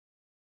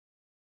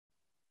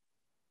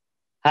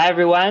Hi,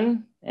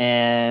 everyone.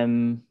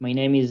 My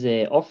name is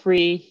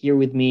Ofri. Here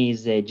with me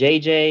is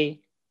JJ.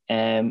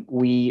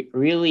 We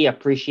really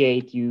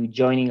appreciate you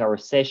joining our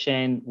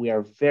session. We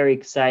are very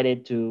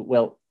excited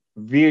to,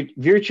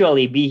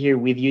 virtually be here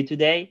with you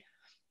today.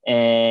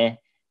 Uh,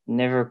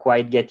 Never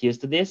quite get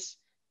used to this.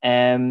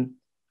 Um,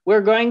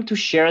 we're going to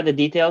share the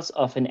details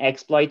of an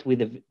exploit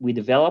we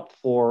developed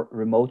for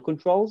remote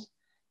controls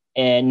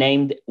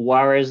named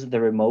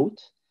WarezTheRemote.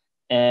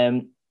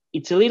 Um,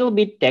 it's a little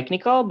bit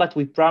technical, but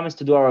we promise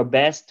to do our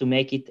best to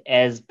make it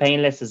as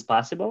painless as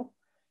possible.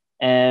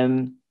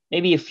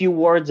 Maybe a few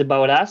words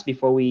about us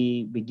before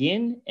we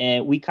begin.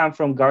 We come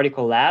from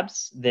Guardicore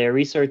Labs, the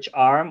research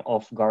arm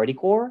of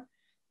Guardicore,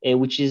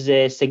 which is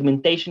a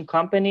segmentation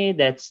company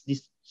that's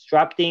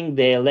disrupting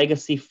the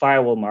legacy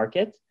firewall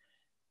market.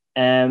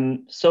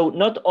 So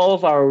not all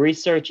of our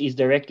research is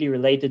directly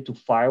related to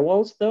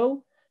firewalls,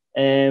 though.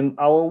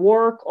 Our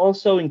work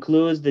also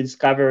includes the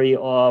discovery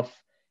of,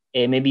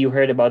 maybe you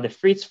heard about the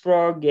Fritz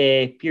Frog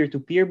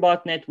peer-to-peer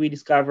botnet we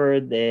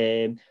discovered.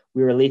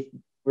 We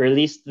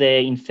released the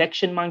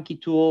infection monkey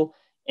tool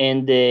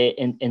and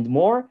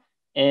more.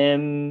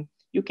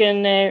 You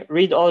can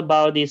read all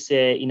about this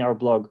in our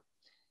blog.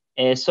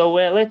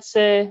 Let's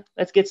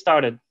get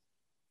started.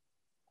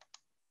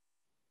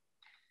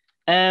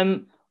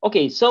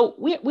 Okay, so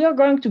we are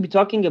going to be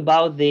talking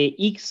about the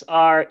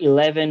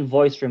XR11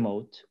 voice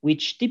remote,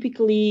 which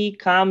typically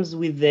comes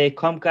with the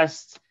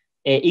Comcast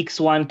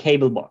X1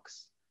 cable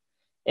box.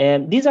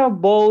 These are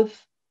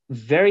both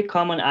very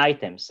common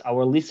items.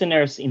 Our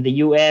listeners in the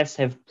US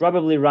have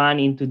probably run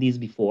into these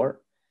before.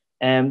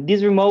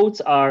 These remotes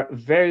are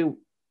very,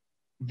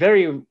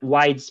 very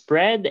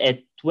widespread. At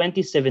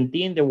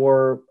 2017, there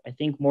were, I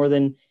think, more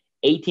than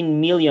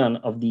 18 million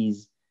of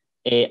these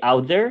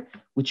out there,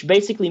 which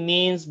basically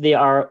means they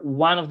are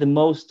one of the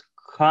most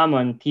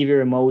common TV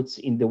remotes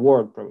in the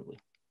world, probably.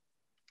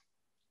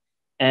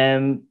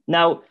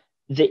 Now,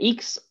 the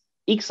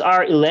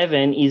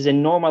XR11 is a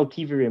normal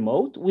TV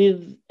remote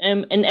with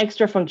an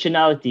extra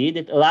functionality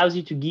that allows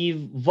you to give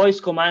voice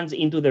commands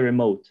into the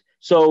remote.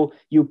 So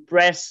you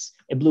press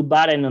a blue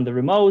button on the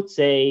remote,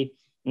 say,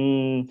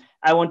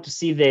 I want to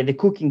see the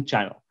cooking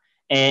channel,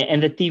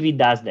 and the TV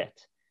does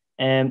that.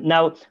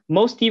 Now,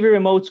 most TV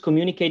remotes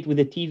communicate with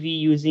the TV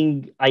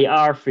using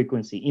IR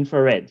frequency,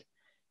 infrared.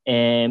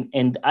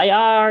 And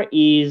IR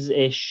is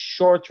a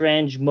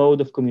short-range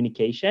mode of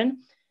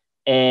communication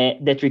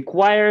that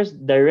requires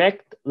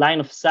direct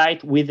line of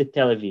sight with the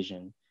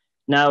television.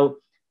 Now,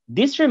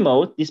 this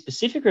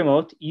specific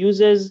remote,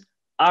 uses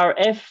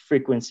RF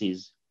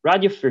frequencies,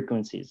 radio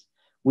frequencies,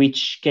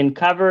 which can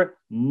cover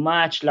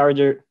much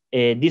larger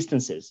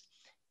distances.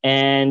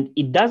 And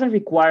it doesn't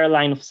require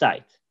line of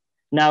sight.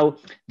 Now,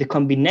 the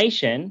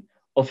combination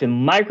of a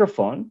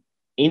microphone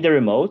in the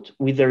remote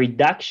with the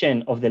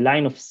reduction of the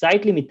line of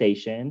sight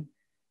limitation,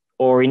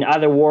 or in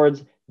other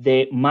words,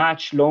 the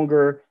much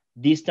longer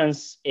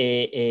distance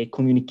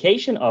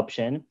communication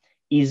option,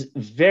 is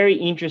very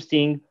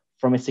interesting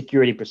from a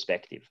security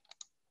perspective.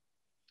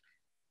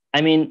 I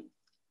mean,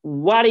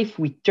 what if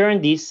we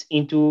turn this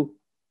into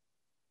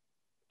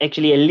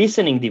actually a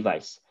listening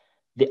device?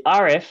 The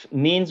RF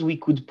means we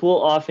could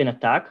pull off an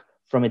attack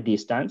from a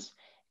distance,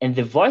 and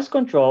the voice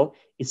control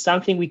is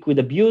something we could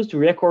abuse to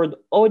record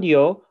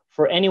audio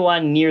for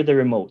anyone near the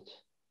remote.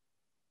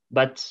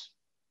 But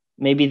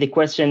maybe the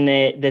question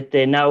that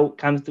now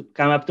come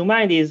up to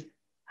mind is,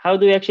 how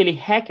do you actually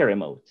hack a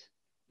remote?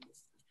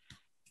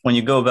 When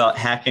you go about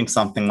hacking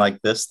something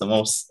like this, the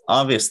most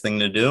obvious thing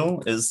to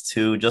do is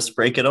to just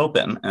break it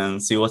open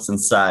and see what's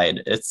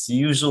inside. It's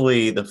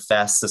usually the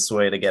fastest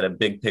way to get a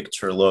big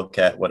picture look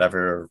at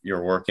whatever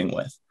you're working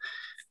with.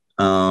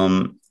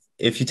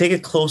 If you take a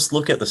close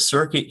look at the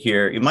circuit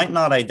here, you might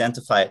not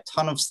identify a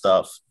ton of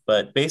stuff,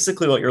 but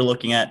basically what you're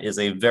looking at is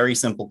a very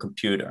simple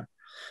computer.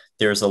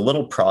 There's a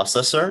little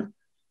processor.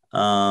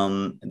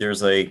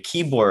 There's a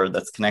keyboard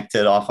that's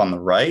connected off on the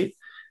right,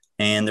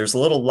 and there's a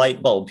little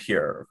light bulb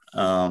here.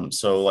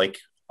 So like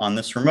on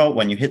this remote,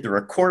 when you hit the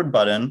record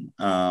button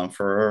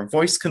for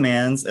voice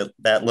commands,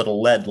 that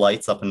little LED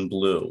lights up in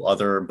blue.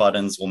 Other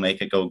buttons will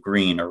make it go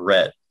green or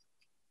red.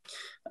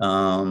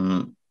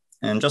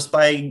 And just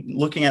by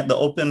looking at the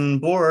open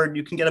board,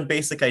 you can get a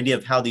basic idea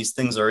of how these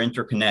things are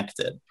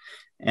interconnected.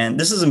 And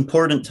this is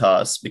important to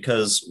us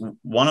because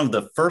one of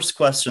the first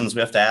questions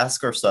we have to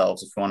ask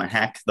ourselves if we want to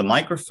hack the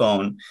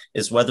microphone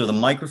is whether the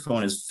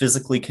microphone is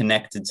physically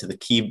connected to the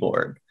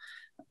keyboard.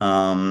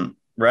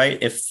 Right?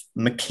 If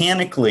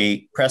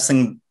mechanically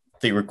pressing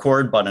the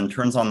record button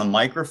turns on the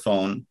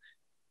microphone,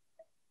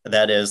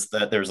 that is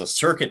that there's a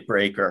circuit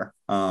breaker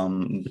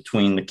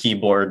between the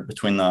keyboard,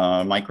 between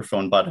the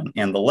microphone button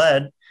and the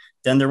LED,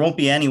 then there won't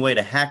be any way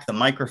to hack the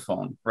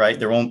microphone, right?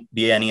 There won't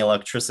be any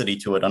electricity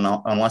to it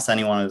unless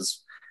anyone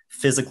is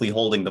physically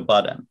holding the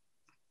button.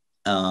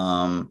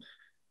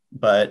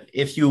 But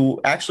if you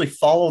actually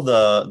follow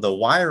the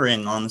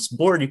wiring on this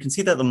board, you can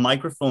see that the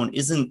microphone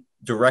isn't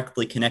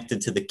directly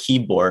connected to the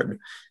keyboard.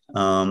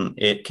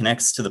 It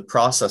connects to the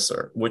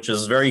processor, which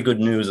is very good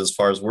news as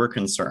far as we're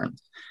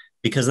concerned.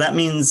 because that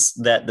means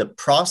that the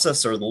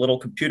processor, the little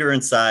computer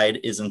inside,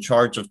 is in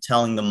charge of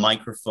telling the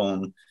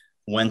microphone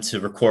when to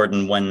record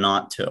and when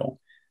not to.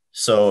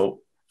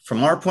 So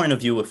from our point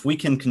of view, if we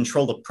can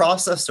control the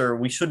processor,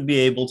 we should be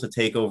able to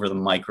take over the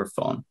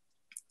microphone.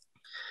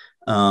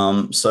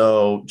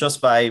 So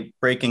just by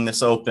breaking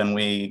this open,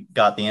 we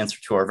got the answer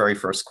to our very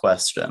first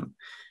question.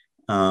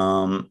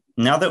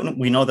 Now that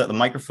we know that the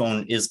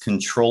microphone is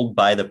controlled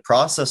by the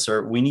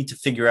processor, we need to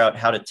figure out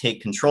how to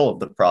take control of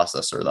the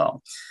processor,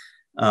 though.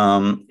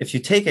 If you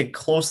take a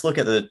close look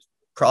at the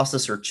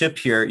processor chip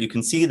here, you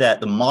can see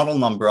that the model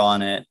number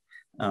on it,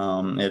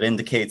 it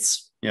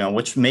indicates,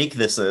 which make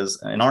this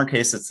is. In our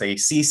case, it's a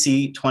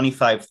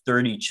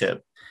CC2530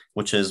 chip,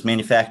 which is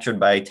manufactured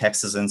by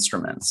Texas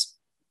Instruments.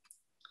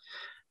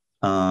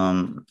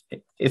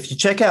 If you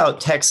check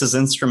out Texas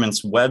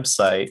Instruments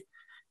website,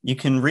 you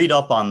can read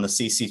up on the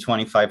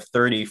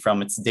CC2530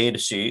 from its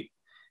datasheet,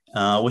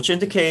 which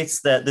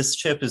indicates that this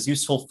chip is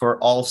useful for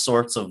all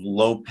sorts of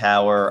low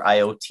power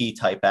IoT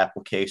type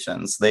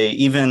applications. They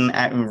even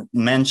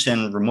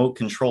mention remote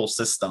control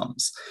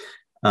systems.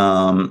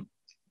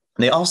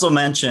 They also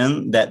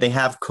mention that they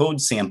have code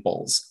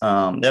samples.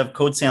 They have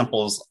code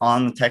samples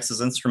on the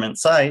Texas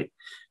Instruments site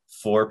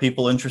for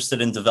people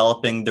interested in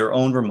developing their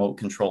own remote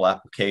control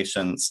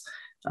applications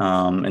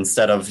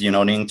instead of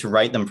needing to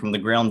write them from the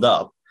ground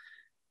up.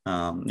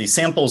 These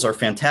samples are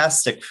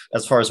fantastic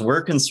as far as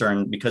we're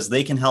concerned because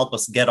they can help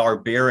us get our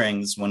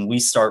bearings when we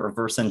start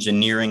reverse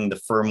engineering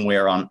the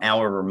firmware on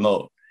our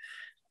remote.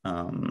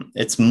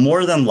 It's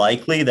more than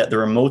likely that the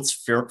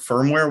remote's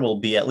firmware will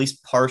be at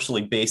least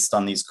partially based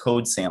on these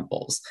code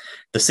samples.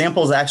 The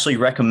samples actually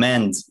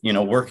recommend,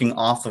 working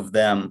off of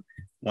them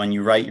when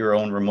you write your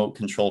own remote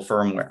control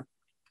firmware.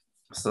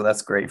 So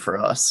that's great for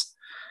us.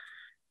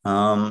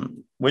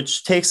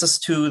 Which takes us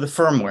to the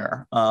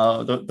firmware.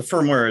 The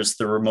firmware is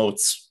the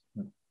remote's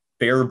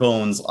bare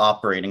bones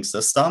operating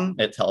system.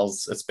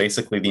 It's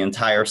basically the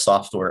entire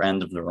software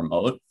end of the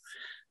remote.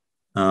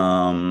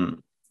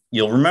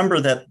 You'll remember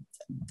that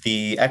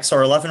the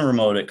XR11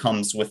 remote, it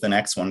comes with an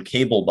X1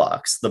 cable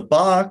box. The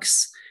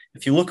box,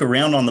 if you look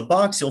around on the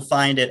box, you'll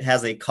find it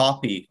has a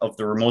copy of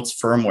the remote's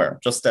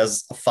firmware, just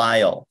as a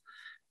file,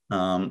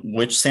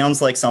 which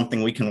sounds like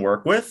something we can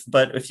work with.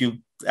 But if you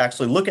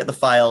actually look at the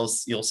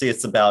files, you'll see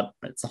it's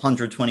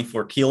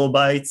 124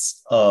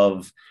 kilobytes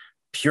of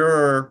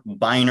pure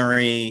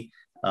binary,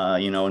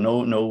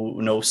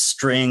 no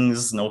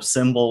strings, no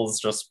symbols,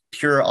 just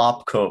pure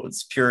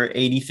opcodes, pure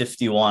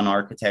 8051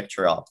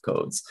 architecture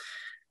opcodes,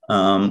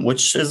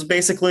 which is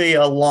basically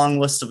a long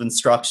list of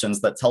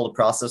instructions that tell the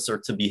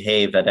processor to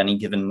behave at any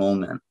given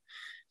moment.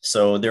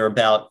 So there are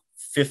about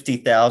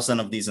 50,000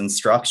 of these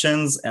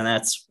instructions, and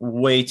that's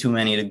way too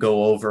many to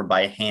go over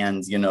by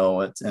hand,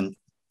 and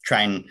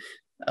try and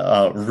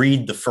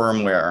read the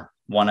firmware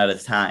one at a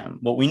time.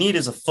 What we need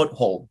is a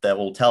foothold that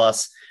will tell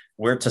us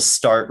where to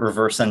start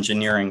reverse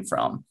engineering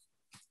from.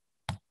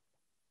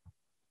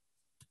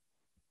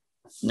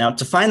 Now,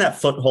 to find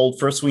that foothold,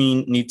 first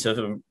we need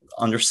to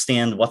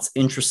understand what's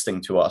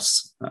interesting to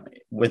us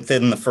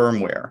within the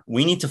firmware.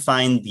 We need to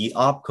find the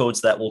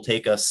opcodes that will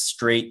take us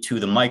straight to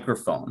the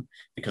microphone,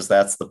 because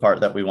that's the part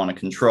that we want to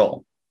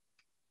control.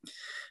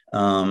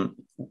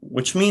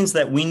 Which means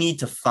that we need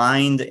to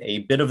find a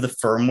bit of the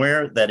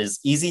firmware that is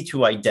easy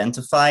to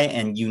identify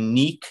and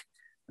unique,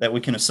 that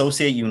we can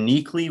associate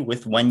uniquely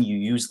with when you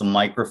use the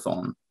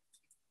microphone.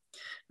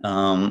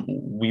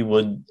 We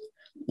would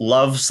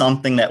love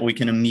something that we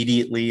can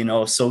immediately,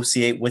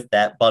 associate with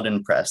that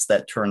button press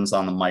that turns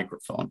on the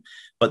microphone.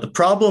 But the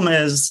problem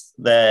is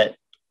that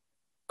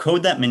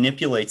code that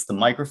manipulates the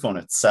microphone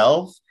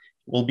itself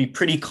will be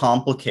pretty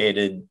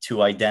complicated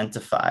to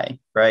identify,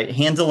 right?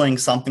 Handling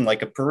something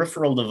like a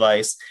peripheral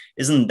device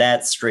isn't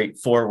that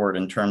straightforward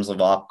in terms of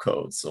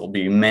opcodes. There'll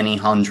be many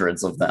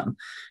hundreds of them.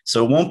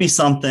 So it won't be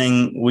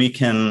something we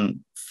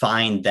can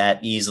find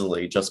that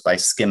easily just by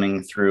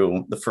skimming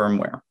through the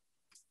firmware.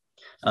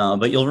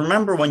 But you'll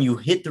remember when you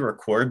hit the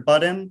record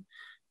button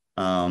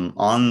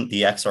on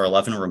the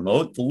XR11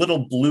 remote, the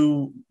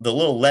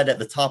little LED at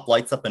the top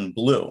lights up in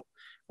blue,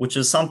 which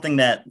is something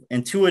that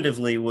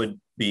intuitively would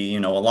be,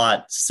 a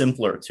lot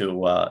simpler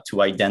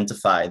to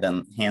identify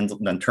than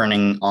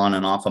turning on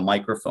and off a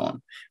microphone,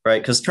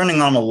 right? Because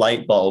turning on a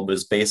light bulb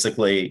is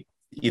basically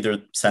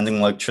either sending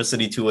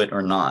electricity to it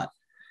or not.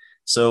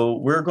 So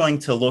we're going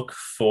to look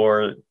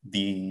for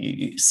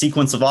the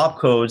sequence of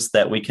opcodes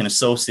that we can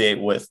associate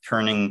with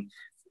turning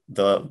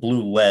the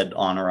blue LED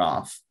on or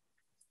off.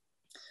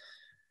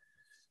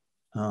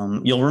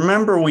 You'll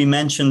remember we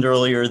mentioned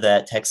earlier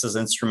that Texas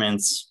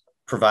Instruments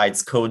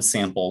provides code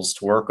samples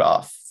to work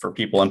off for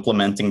people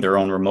implementing their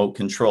own remote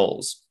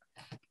controls.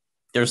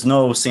 There's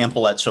no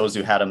sample that shows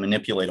you how to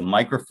manipulate a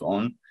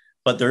microphone,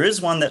 but there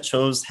is one that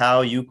shows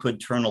how you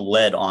could turn a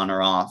LED on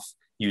or off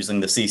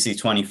using the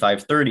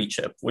CC2530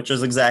 chip, which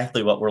is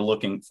exactly what we're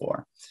looking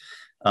for.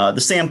 The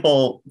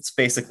sample, it's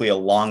basically a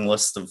long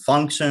list of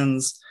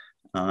functions.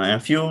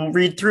 And if you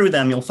read through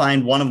them, you'll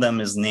find one of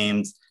them is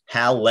named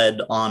HAL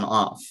LED on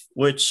off,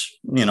 which,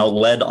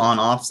 LED on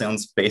off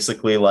sounds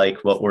basically like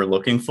what we're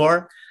looking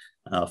for,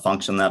 a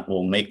function that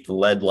will make the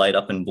LED light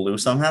up in blue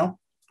somehow.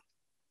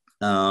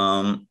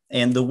 And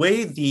the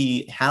way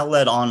the HAL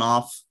LED on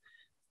off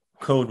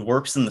code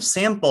works in the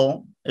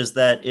sample is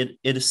that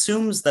it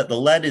assumes that the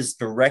LED is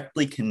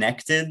directly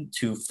connected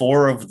to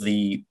 4 of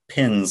the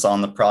pins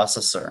on the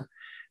processor.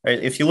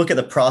 Right? If you look at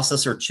the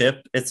processor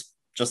chip, it's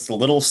just a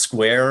little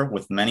square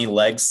with many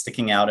legs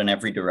sticking out in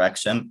every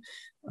direction.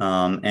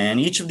 And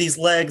each of these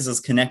legs is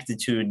connected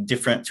to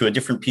a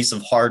different piece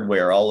of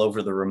hardware all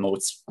over the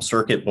remote's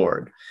circuit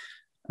board.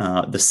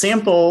 The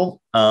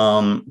sample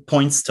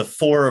points to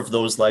 4 of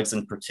those legs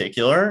in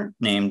particular,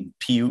 named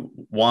P11,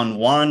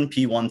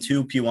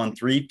 P12,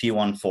 P13,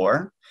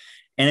 P14,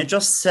 and it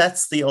just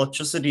sets the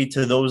electricity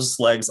to those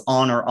legs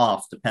on or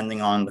off,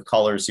 depending on the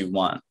colors you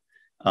want,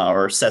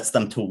 or sets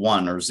them to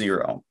 1 or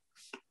 0.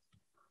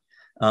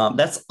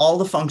 That's all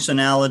the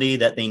functionality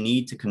that they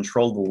need to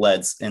control the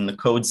LEDs in the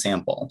code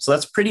sample. So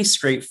that's pretty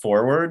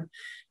straightforward,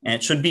 and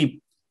it should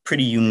be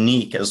pretty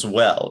unique as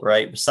well,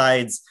 right?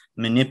 Besides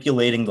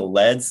manipulating the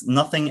LEDs,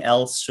 nothing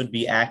else should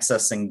be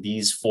accessing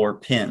these 4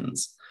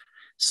 pins.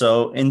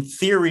 So in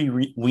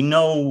theory, we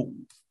know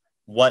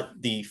what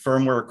the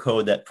firmware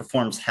code that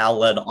performs HAL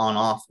LED on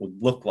off would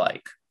look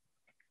like.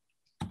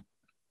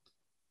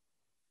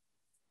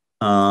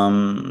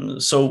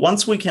 So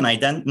once we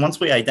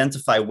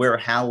identify where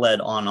HAL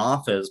LED on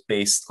off is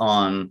based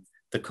on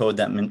the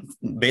code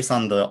based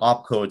on the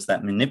opcodes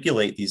that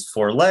manipulate these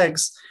 4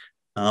 legs,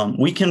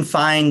 we can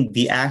find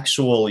the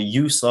actual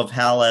use of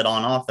HAL LED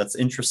on off that's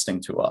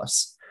interesting to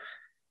us.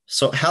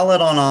 So HAL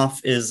LED on off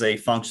is a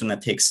function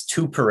that takes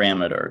 2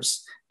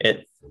 parameters.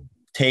 It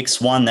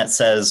takes one that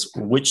says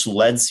which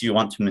LEDs you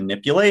want to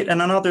manipulate, and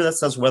another that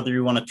says whether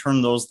you want to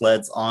turn those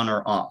LEDs on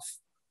or off.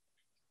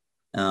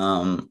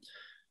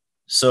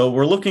 So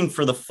we're looking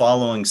for the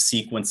following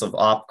sequence of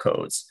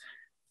opcodes.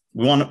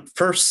 We want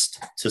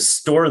first to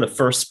store the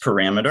first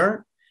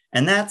parameter,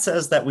 and that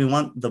says that we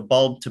want the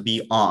bulb to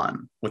be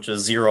on, which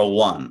is 0,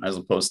 1, as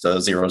opposed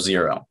to 0,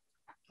 0.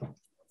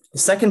 The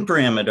second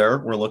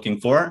parameter we're looking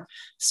for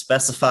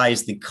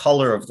specifies the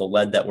color of the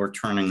LED that we're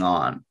turning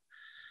on.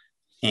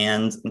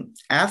 And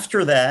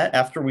after that,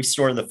 after we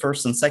store the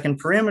first and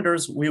second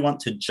parameters, we want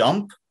to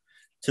jump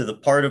to the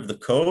part of the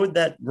code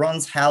that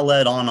runs HAL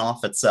LED on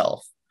off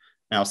itself.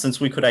 Now, since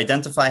we could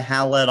identify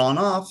HAL LED on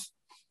off,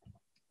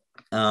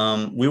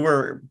 we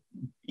were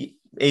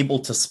able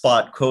to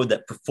spot code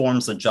that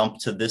performs a jump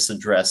to this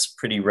address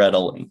pretty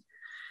readily.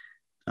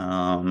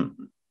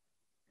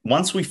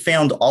 Once we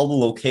found all the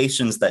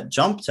locations that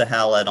jump to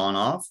HAL LED on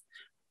off,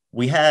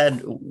 we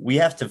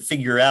have to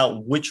figure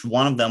out which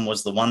one of them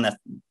was the one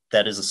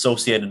that is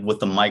associated with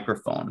the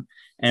microphone.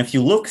 And if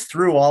you look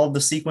through all of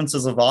the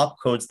sequences of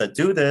opcodes that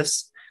do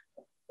this,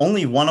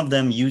 only one of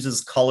them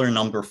uses color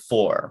number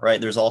 4,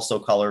 right? There's also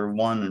color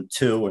 1 and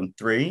 2 and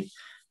 3.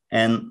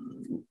 And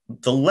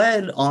the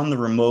LED on the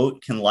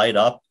remote can light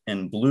up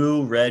in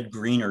blue, red,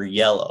 green, or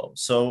yellow.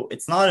 So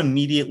it's not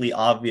immediately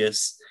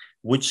obvious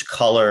which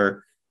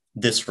color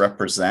this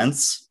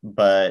represents,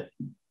 but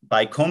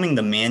by combing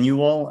the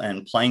manual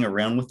and playing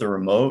around with the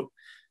remote,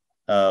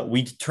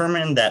 we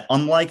determined that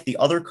unlike the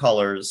other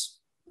colors,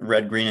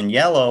 red, green, and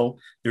yellow,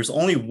 there's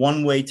only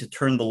one way to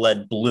turn the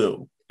LED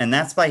blue, and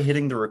that's by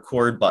hitting the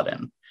record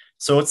button.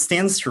 So it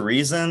stands to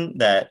reason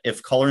that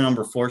if color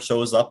number 4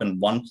 shows up in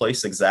one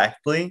place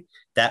exactly,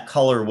 that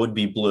color would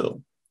be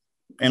blue.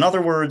 In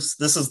other words,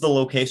 this is the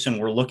location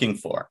we're looking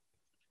for.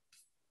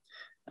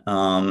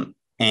 And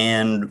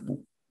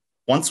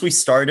once we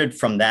started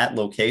from that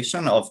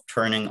location of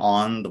turning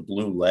on the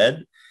blue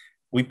LED,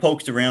 we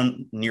poked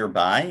around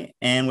nearby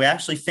and we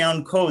actually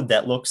found code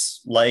that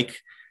looks like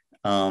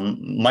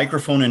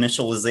microphone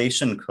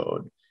initialization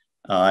code.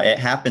 It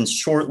happens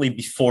shortly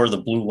before the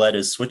blue LED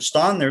is switched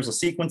on. There's a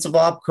sequence of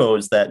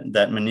opcodes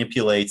that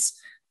manipulates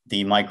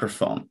the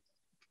microphone.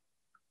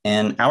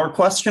 And our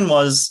question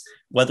was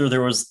whether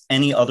there was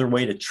any other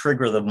way to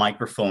trigger the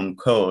microphone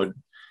code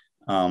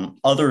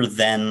other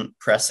than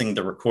pressing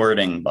the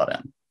recording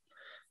button,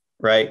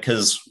 right?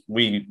 Because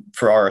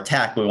for our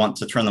attack, we want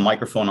to turn the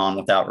microphone on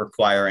without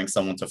requiring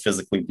someone to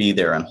physically be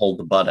there and hold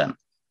the button.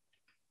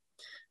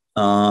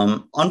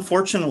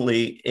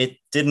 Unfortunately, it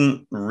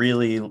didn't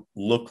really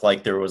look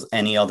like there was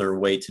any other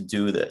way to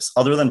do this.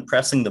 Other than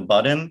pressing the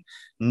button,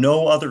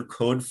 no other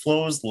code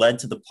flows led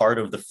to the part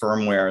of the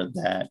firmware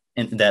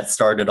that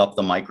started up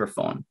the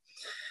microphone.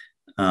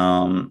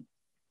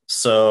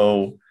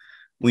 So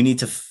we need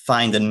to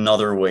find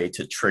another way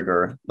to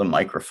trigger the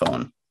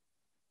microphone.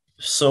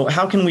 So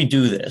how can we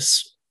do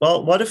this?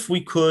 Well, what if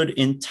we could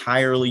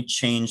entirely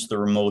change the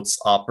remote's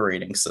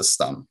operating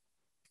system?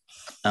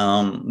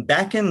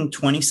 Back in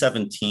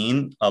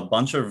 2017, a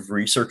bunch of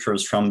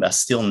researchers from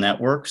Bastille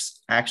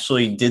Networks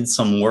actually did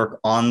some work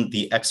on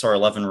the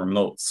XR11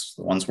 remotes,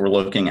 the ones we're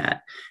looking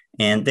at.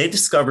 And they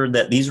discovered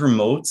that these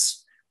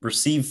remotes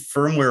receive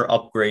firmware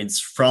upgrades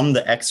from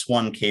the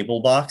X1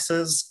 cable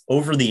boxes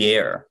over the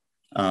air,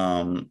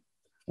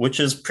 which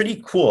is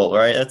pretty cool,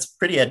 right? That's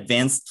pretty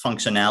advanced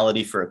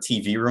functionality for a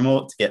TV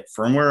remote to get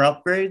firmware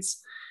upgrades.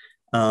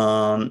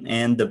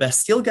 And the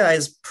Bastille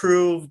guys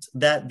proved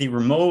that the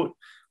remote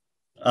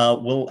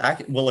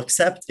will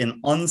accept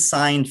an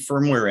unsigned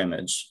firmware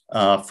image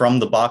from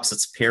the box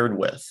it's paired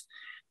with.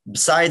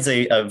 Besides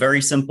a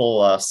very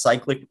simple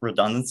cyclic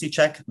redundancy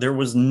check, there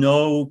was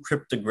no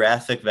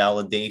cryptographic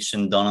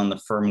validation done on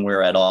the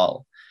firmware at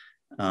all,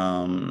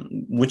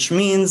 which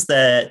means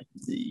that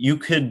you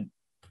could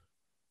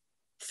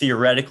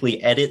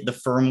theoretically edit the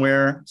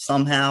firmware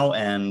somehow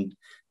and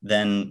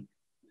then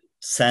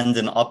send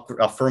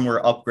a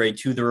firmware upgrade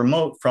to the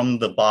remote from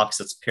the box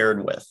it's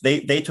paired with.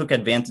 They took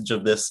advantage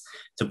of this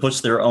to push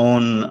their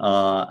own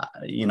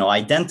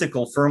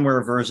identical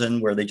firmware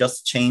version where they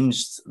just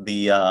changed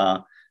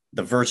the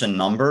version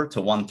number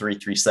to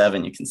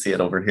 1337. You can see it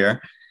over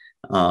here.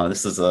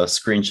 This is a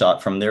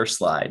screenshot from their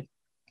slide.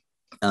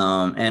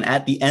 And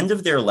at the end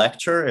of their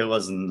lecture, it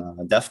was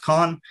in DEF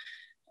CON,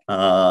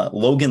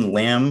 Logan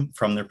Lamb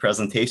from their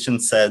presentation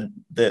said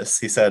this.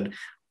 He said,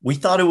 "We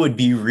thought it would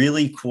be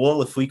really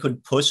cool if we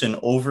could push an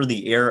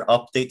over-the-air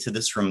update to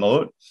this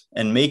remote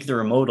and make the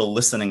remote a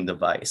listening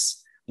device.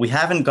 We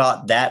haven't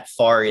got that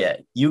far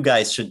yet. You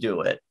guys should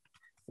do it,"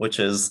 which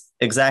is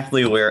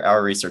exactly where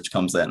our research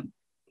comes in.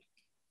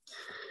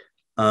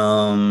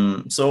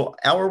 So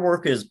our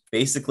work is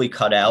basically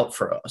cut out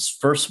for us.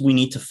 First, we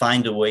need to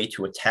find a way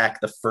to attack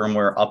the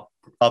firmware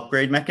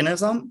upgrade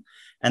mechanism,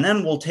 and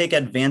then we'll take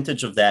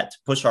advantage of that to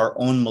push our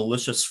own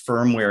malicious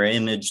firmware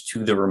image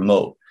to the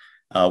remote.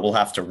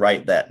 We'll have to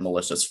write that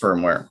malicious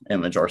firmware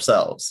image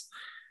ourselves.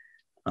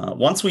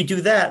 Once we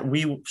do that,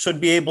 we should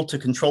be able to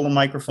control the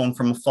microphone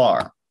from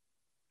afar.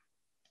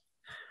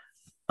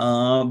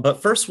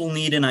 But first, we'll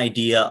need an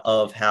idea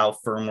of how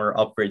firmware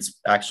upgrades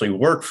actually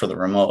work for the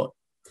remote.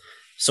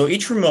 So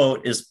each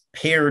remote is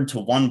paired to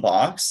one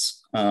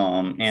box,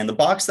 and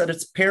the box that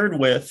it's paired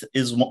with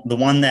is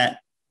the one that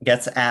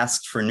gets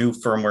asked for new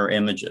firmware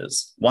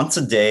images. Once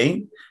a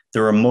day,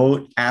 the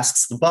remote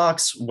asks the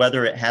box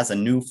whether it has a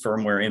new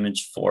firmware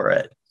image for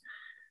it.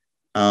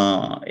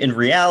 In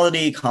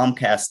reality,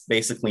 Comcast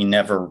basically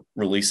never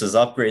releases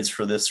upgrades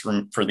for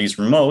these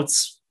remotes.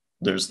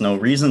 There's no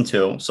reason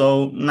to.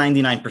 So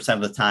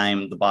 99% of the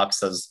time, the box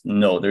says,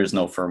 no, there's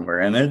no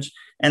firmware image.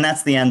 And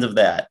that's the end of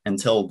that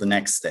until the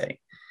next day.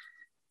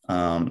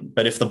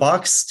 But if the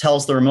box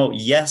tells the remote,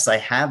 yes, I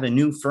have a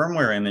new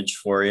firmware image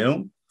for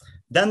you,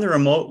 then the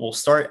remote will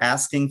start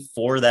asking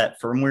for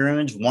that firmware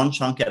image one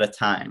chunk at a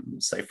time.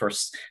 Say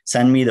first,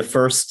 send me the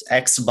first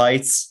X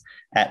bytes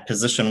at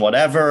position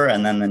whatever,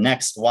 and then the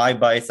next Y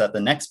bytes at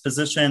the next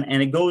position.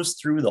 And it goes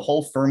through the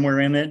whole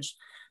firmware image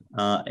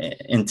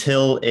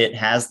until it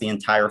has the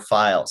entire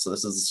file. So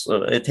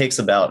it takes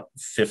about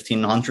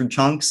 1,500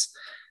 chunks.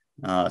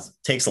 It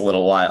takes a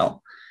little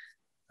while.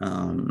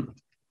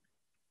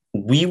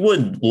 We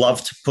would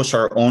love to push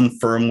our own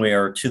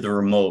firmware to the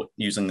remote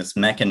using this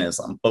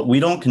mechanism, but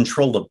we don't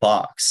control the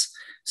box.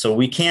 So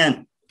we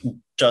can't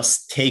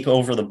just take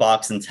over the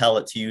box and tell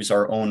it to use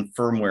our own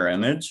firmware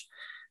image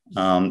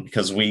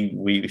because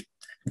we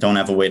don't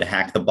have a way to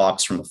hack the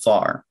box from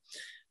afar.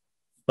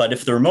 But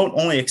if the remote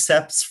only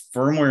accepts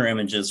firmware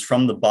images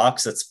from the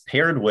box it's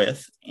paired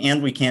with,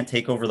 and we can't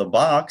take over the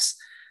box,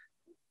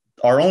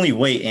 our only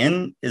way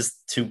in is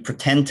to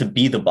pretend to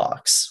be the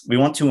box. We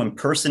want to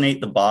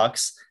impersonate the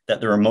box that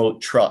the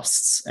remote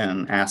trusts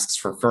and asks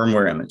for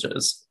firmware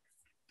images.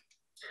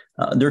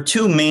 There are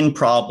two main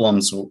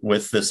problems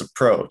with this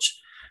approach.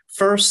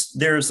 First,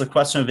 there's the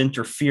question of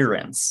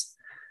interference.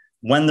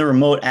 When the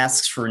remote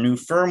asks for new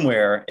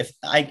firmware,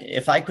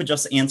 if I could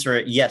just answer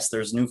it, yes,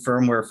 there's new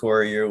firmware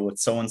for you with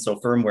so-and-so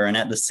firmware, and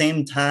at the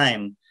same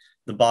time,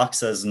 the box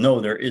says,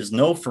 no, there is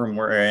no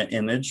firmware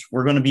image,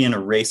 we're going to be in a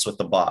race with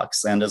the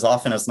box. And as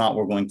often as not,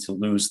 we're going to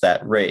lose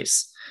that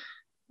race.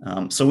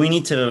 So we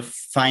need to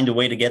find a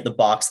way to get the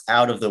box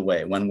out of the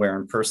way when we're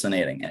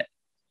impersonating it.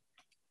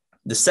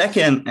 The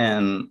second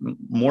and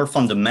more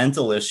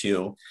fundamental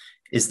issue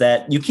is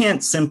that you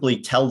can't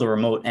simply tell the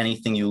remote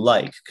anything you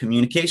like.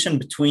 Communication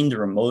between the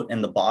remote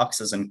and the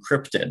box is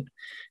encrypted.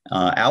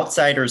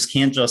 Outsiders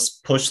can't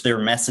just push their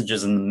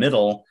messages in the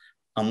middle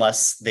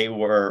unless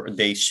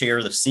they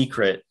share the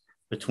secret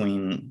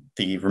between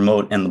the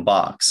remote and the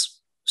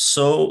box.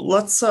 So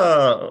let's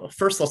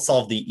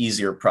solve the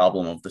easier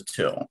problem of the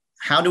two.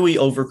 How do we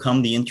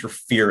overcome the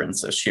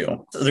interference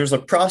issue? So there's a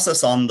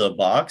process on the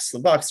box. The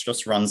box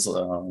just runs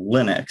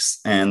Linux,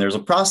 and there's a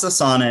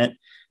process on it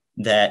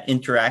that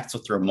interacts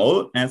with the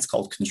remote, and it's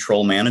called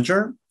Control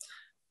Manager.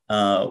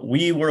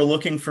 We were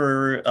looking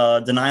for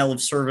denial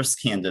of service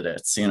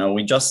candidates.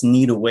 We just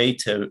need a way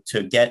to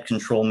get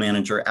Control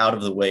Manager out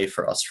of the way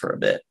for us for a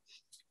bit.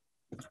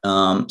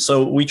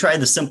 So we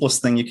tried the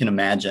simplest thing you can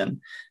imagine,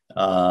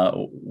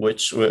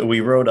 which we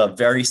wrote a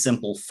very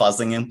simple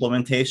fuzzing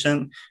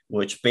implementation,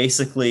 which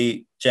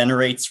basically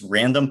generates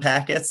random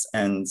packets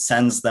and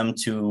sends them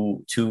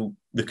to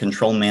the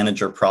Control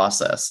Manager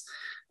process.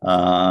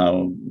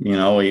 So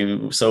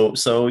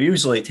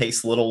usually it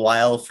takes a little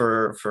while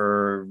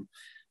for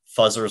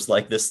fuzzers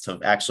like this to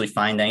actually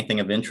find anything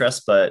of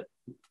interest, but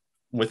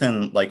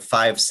within like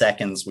 5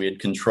 seconds, we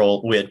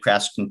had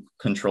crashed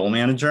control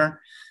manager.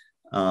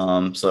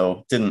 So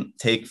it didn't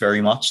take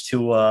very much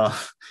to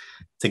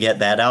get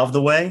that out of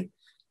the way.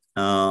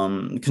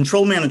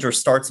 Control manager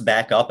starts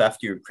back up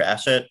after you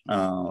crash it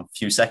a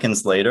few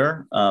seconds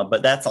later,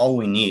 but that's all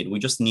we need. We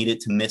just need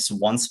it to miss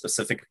one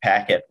specific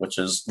packet, which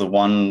is the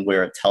one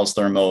where it tells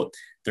the remote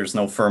there's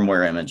no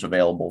firmware image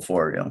available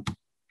for you.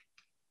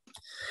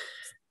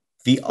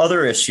 The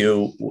other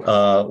issue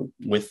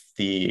with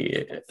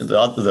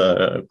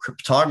the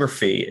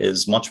cryptography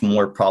is much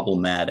more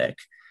problematic.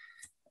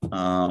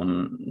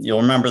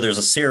 You'll remember there's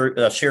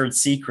a shared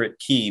secret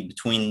key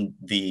between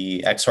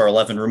the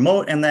XR11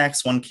 remote and the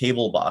X1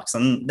 cable box,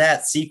 and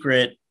that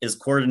secret is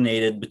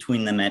coordinated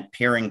between them at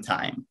pairing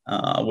time,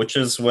 which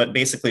is what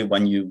basically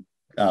when you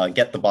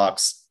get the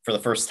box for the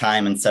first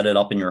time and set it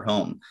up in your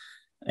home.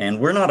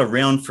 And we're not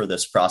around for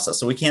this process,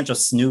 so we can't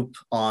just snoop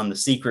on the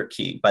secret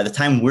key. By the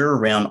time we're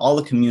around, all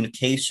the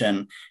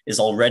communication is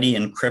already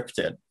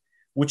encrypted,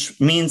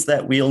 which means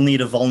that we'll need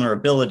a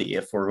vulnerability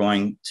if we're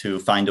going to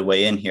find a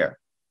way in here.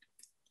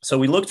 So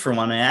we looked for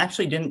one, and it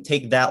actually didn't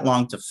take that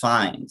long to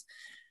find.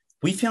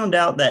 We found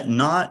out that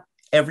not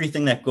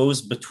everything that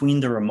goes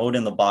between the remote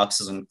and the box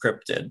is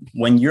encrypted.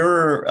 When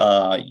you're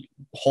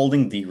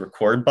holding the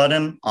record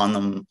button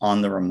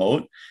on the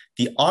remote,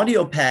 the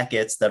audio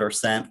packets that are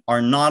sent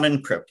are not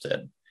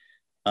encrypted,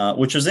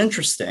 which is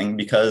interesting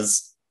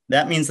because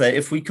that means that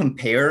if we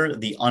compare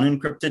the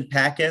unencrypted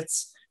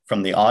packets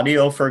from the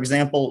audio, for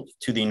example,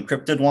 to the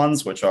encrypted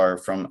ones, which are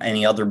from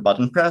any other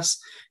button press,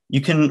 you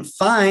can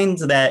find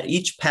that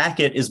each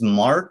packet is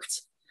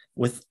marked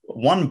with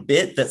one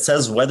bit that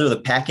says whether the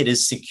packet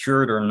is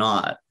secured or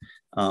not.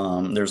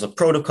 There's a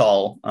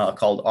protocol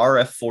called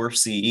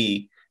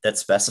RF4CE that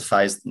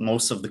specifies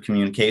most of the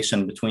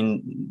communication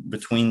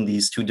between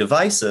these two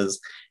devices,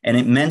 and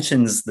it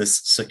mentions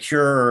this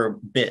secure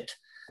bit,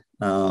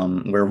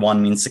 where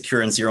 1 means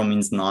secure and 0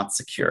 means not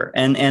secure.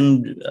 And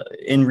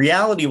in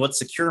reality, what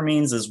secure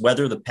means is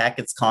whether the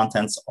packet's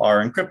contents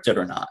are encrypted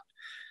or not.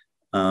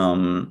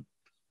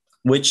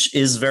 Which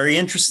is very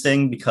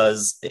interesting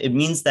because it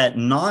means that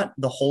not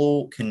the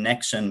whole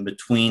connection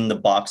between the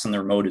box and the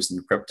remote is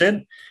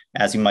encrypted,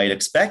 as you might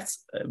expect,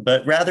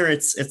 but rather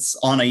it's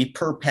on a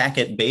per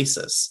packet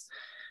basis,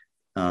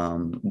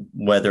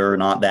 whether or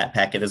not that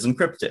packet is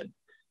encrypted.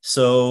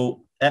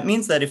 So that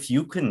means that if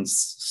you can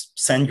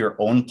send your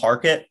own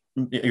packet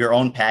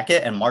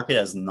and mark it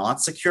as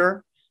not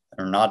secure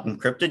or not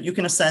encrypted, you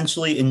can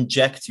essentially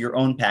inject your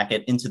own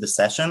packet into the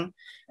session,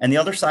 and the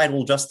other side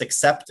will just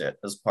accept it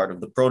as part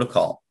of the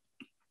protocol.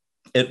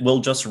 It will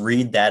just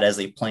read that as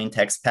a plain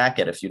text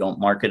packet if you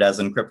don't mark it as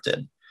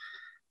encrypted.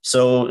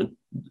 So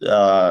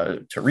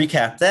to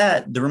recap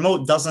that, the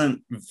remote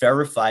doesn't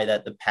verify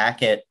that the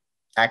packet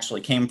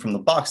actually came from the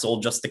box. It'll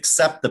just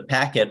accept the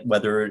packet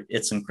whether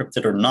it's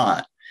encrypted or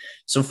not.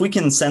 So if we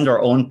can send our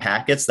own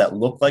packets that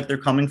look like they're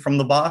coming from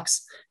the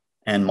box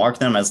and mark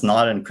them as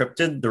not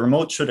encrypted, the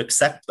remote should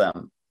accept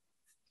them.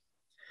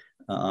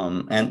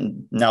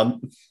 And now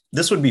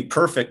this would be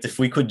perfect if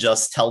we could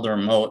just tell the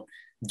remote,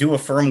 do a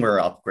firmware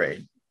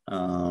upgrade,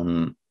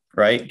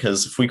 right?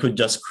 Because if we could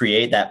just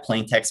create that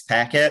plain text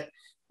packet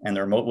and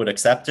the remote would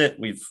accept it,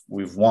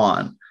 we've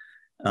won.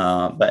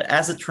 But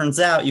as it turns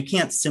out, you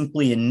can't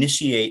simply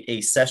initiate a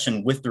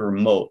session with the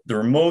remote. The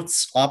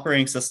remote's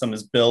operating system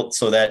is built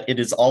so that it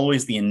is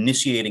always the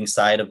initiating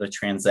side of the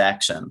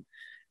transaction.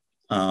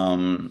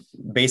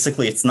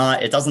 Basically,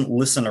 it doesn't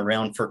listen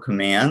around for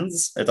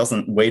commands. It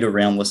doesn't wait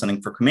around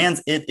listening for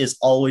commands. It is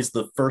always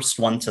the first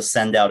one to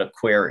send out a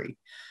query,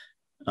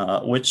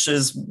 which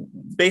is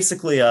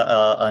basically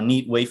a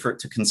neat way for it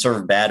to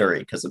conserve battery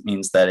because it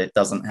means that it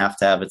doesn't have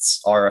to have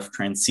its RF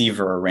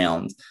transceiver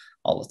around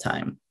all the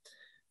time.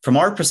 From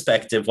our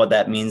perspective, what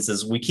that means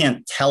is we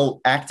can't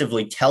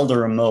actively tell the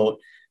remote,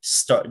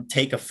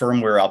 take a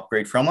firmware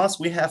upgrade from us.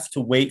 We have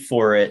to wait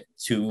for it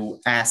to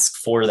ask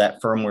for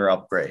that firmware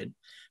upgrade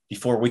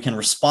before we can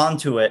respond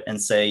to it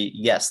and say,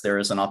 yes, there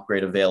is an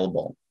upgrade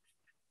available.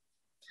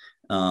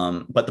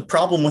 But the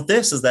problem with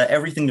this is that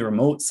everything the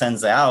remote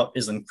sends out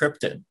is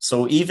encrypted.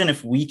 So even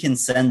if we can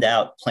send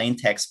out plain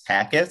text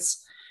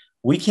packets,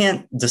 we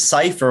can't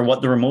decipher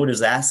what the remote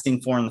is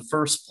asking for in the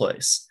first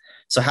place.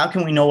 So how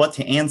can we know what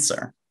to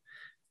answer?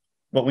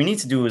 What we need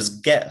to do is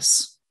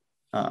guess.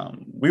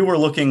 We were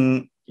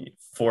looking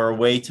for a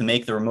way to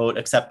make the remote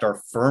accept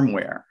our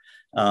firmware.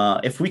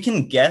 If we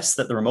can guess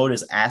that the remote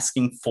is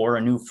asking for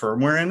a new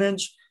firmware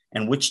image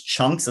and which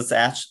chunks it's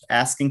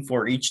asking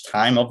for each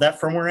time of that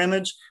firmware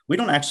image, we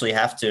don't actually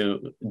have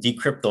to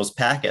decrypt those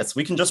packets.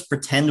 We can just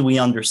pretend we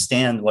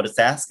understand what it's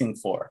asking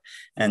for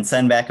and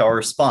send back our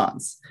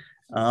response.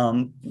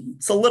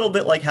 It's a little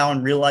bit like how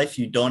in real life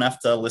you don't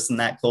have to listen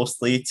that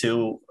closely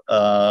to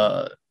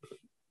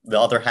the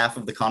other half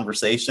of the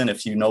conversation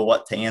if you know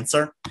what to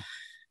answer.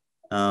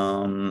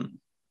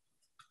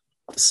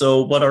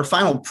 So what our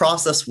final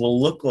process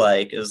will look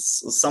like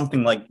is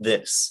something like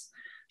this.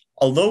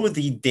 Although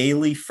the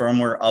daily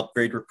firmware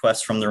upgrade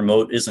request from the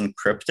remote is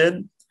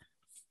encrypted,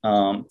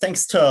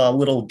 Thanks to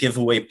little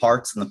giveaway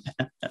parts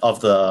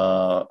of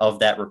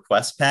that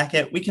request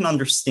packet, we can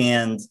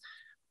understand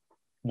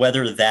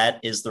whether that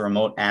is the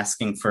remote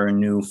asking for a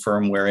new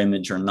firmware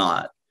image or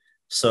not.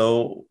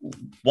 So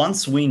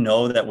once we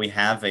know that we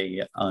have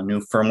a new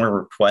firmware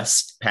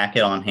request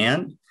packet on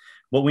hand,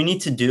 what we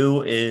need to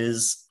do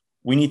is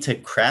we need to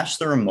crash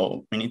the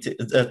remote. We need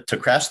to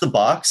crash the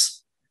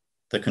box,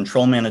 the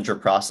control manager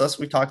process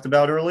we talked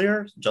about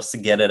earlier, just to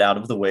get it out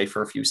of the way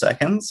for a few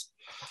seconds.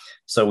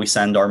 So we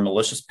send our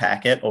malicious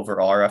packet over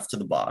RF to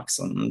the box,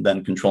 and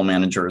then control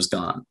manager is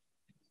gone.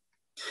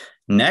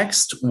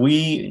 Next,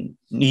 we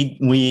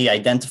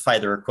identify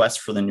the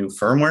request for the new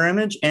firmware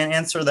image and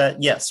answer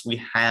that, yes,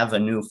 we have a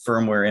new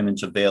firmware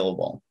image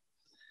available.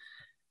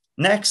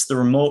 Next, the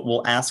remote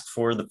will ask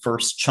for the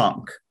first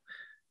chunk.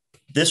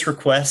 This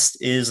request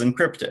is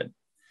encrypted.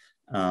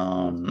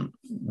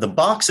 The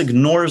box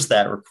ignores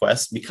that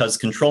request because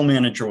control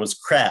manager was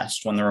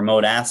crashed when the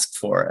remote asked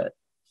for it.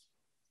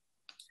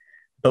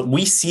 But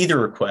we see the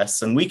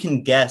requests and we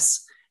can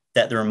guess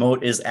that the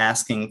remote is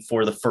asking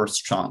for the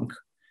first chunk.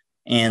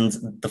 And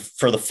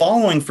for the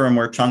following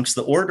firmware chunks,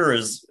 the order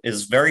is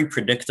very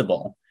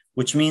predictable,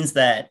 which means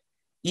that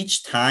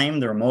each time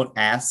the remote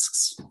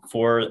asks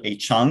for a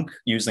chunk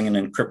using an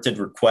encrypted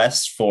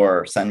request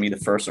for send me the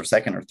first or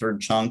second or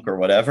third chunk or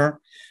whatever,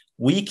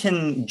 we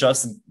can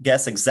just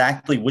guess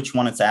exactly which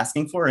one it's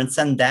asking for and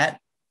send that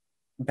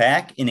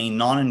back in a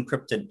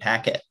non-encrypted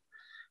packet,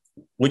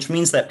 which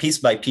means that piece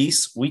by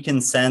piece, we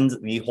can send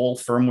the whole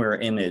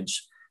firmware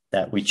image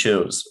that we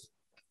choose.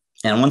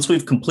 And once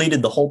we've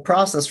completed the whole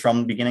process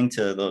from beginning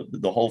to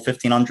the whole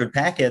 1,500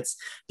 packets,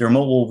 the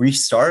remote will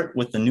restart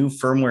with the new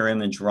firmware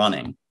image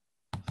running.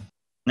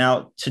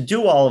 Now, to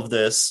do all of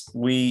this,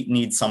 we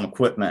need some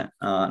equipment.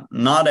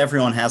 Not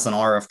everyone has an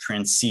RF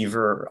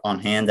transceiver on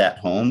hand at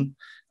home.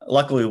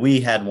 Luckily,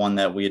 we had one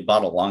that we had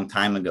bought a long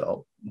time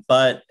ago,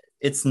 but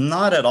it's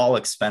not at all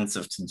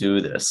expensive to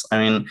do this. I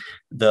mean,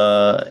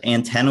 the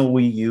antenna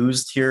we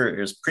used here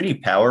is pretty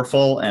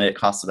powerful and it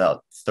costs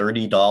about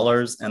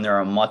 $30, and there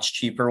are much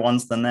cheaper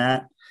ones than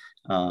that,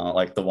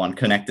 like the one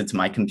connected to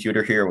my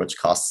computer here, which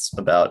costs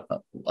about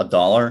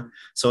 $1.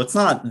 So it's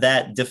not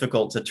that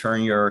difficult to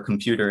turn your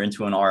computer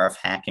into an RF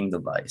hacking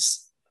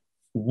device.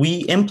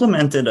 We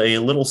implemented a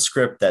little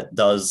script that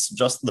does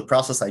just the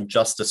process I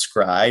just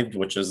described,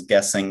 which is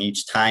guessing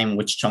each time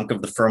which chunk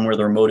of the firmware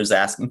the remote is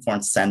asking for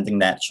and sending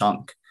that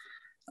chunk.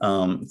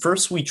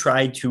 First, we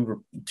tried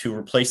to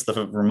replace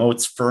the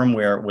remote's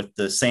firmware with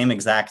the same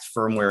exact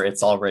firmware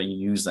it's already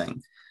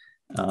using.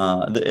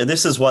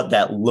 This is what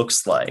that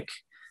looks like.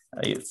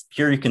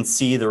 Here you can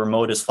see the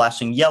remote is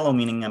flashing yellow,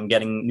 meaning I'm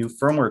getting new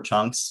firmware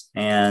chunks.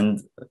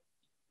 And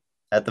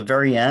at the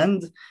very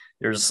end,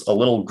 there's a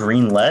little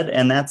green LED,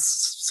 and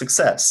that's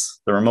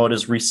success. The remote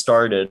is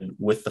restarted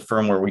with the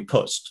firmware we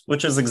pushed,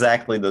 which is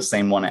exactly the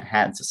same one it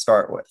had to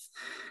start with.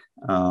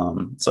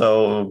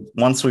 So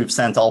once we've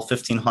sent all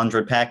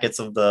 1,500 packets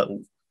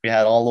we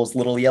had all those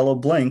little yellow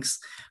blinks,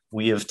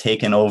 we have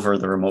taken over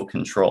the remote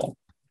control.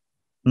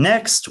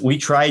 Next, we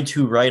tried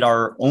to make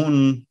our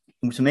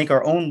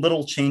own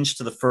little change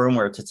to the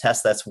firmware to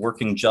test that's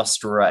working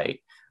just right.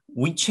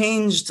 We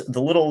changed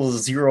the little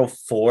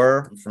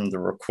 04 from the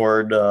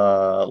record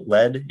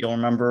LED, you'll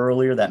remember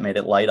earlier, that made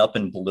it light up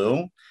in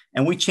blue.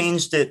 And we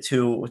changed it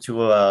to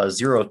a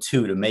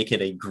 02 to make it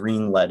a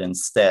green LED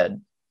instead.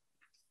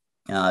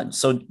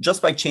 So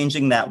just by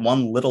changing that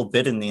one little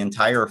bit in the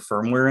entire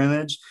firmware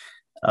image,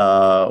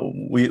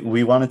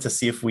 we wanted to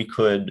see if we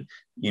could,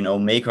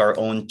 make our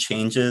own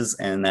changes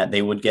and that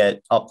they would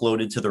get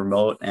uploaded to the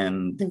remote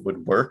and they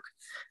would work.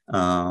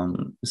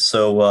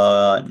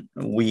 So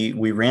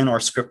we ran our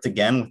script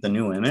again with the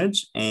new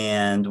image,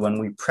 and when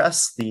we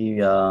press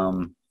the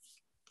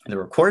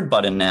record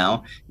button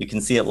now, you can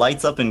see it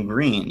lights up in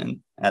green. And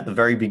at the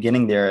very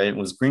beginning there, it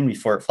was green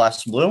before it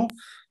flashed blue.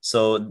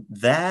 So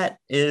that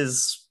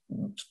is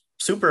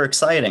super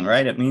exciting,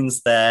 right? It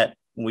means that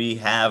we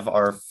have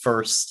our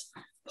first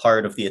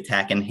part of the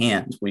attack in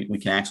hand. We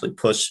can actually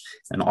push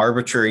an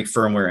arbitrary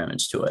firmware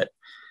image to it.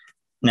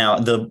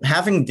 Now,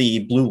 having the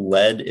blue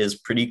LED is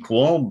pretty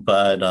cool,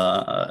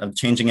 but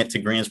changing it to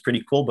green is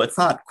pretty cool, but it's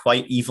not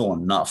quite evil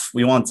enough.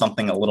 We want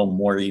something a little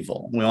more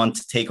evil. We want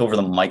to take over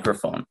the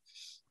microphone.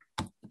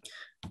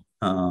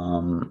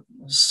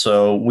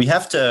 So we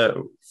have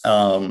to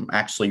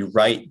actually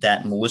write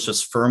that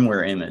malicious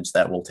firmware image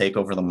that will take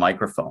over the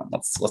microphone.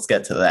 Let's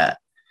get to that.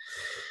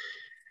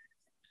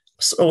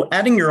 So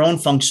adding your own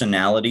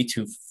functionality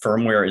to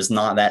firmware is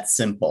not that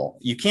simple.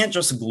 You can't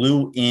just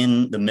glue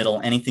in the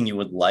middle anything you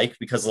would like,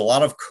 because a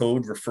lot of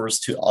code refers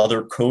to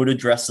other code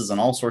addresses in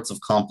all sorts of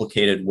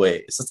complicated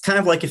ways. It's kind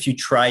of like if you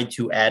tried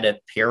to add a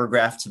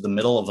paragraph to the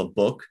middle of a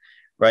book,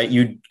 right?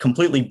 You'd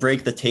completely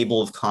break the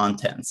table of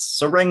contents.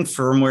 So writing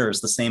firmware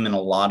is the same in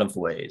a lot of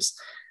ways.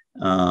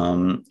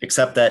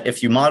 Except that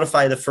if you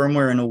modify the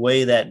firmware in a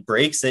way that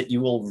breaks it, you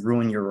will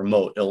ruin your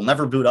remote. It'll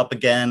never boot up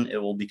again. It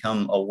will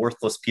become a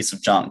worthless piece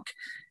of junk.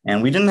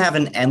 And we didn't have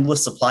an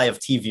endless supply of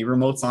TV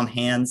remotes on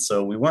hand,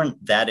 so we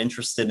weren't that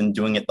interested in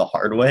doing it the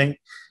hard way.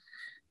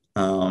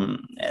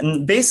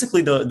 And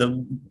basically,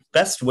 the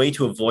best way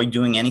to avoid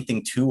doing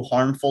anything too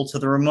harmful to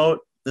the remote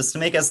is to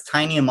make as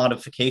tiny a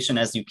modification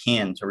as you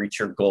can to reach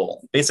your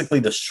goal. Basically,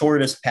 the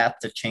shortest path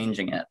to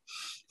changing it.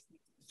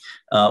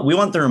 We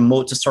want the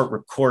remote to start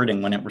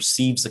recording when it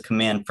receives a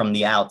command from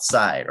the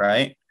outside,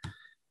 right?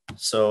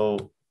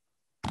 So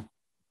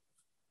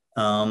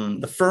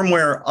the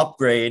firmware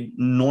upgrade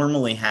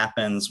normally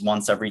happens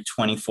once every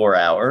 24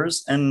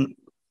 hours. And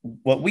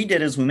what we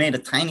did is we made a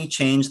tiny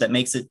change that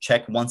makes it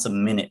check once a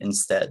minute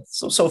instead.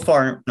 So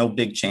far, no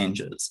big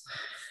changes.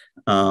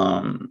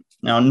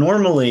 Now,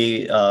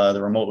 normally the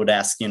remote would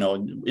ask,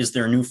 is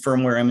there a new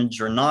firmware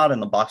image or not?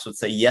 And the box would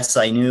say, yes,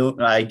 I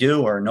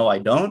do, or no, I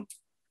don't.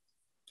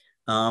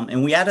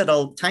 And we added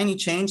a tiny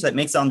change that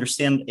makes it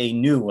understand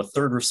a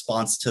third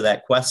response to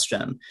that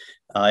question.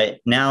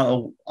 It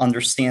now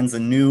understands a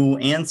new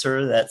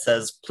answer that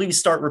says, please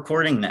start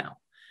recording now.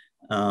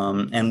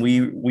 And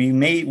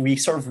we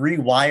sort of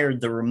rewired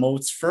the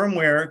remote's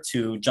firmware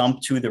to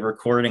jump to the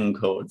recording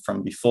code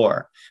from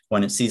before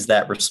when it sees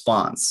that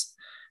response.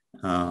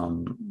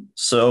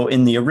 So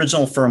in the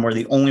original firmware,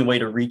 the only way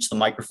to reach the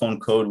microphone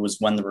code was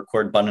when the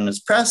record button is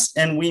pressed,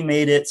 and we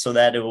made it so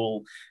that it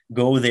will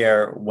go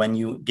there when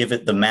you give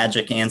it the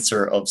magic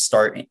answer of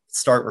start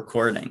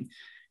recording.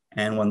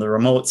 And when the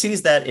remote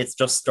sees that, it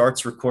just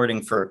starts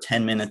recording for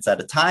 10 minutes at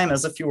a time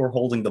as if you were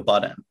holding the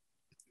button.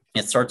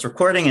 It starts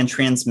recording and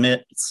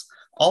transmits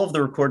all of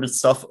the recorded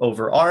stuff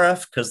over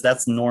RF because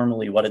that's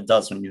normally what it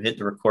does when you hit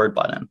the record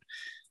button.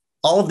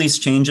 All of these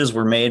changes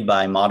were made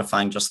by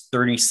modifying just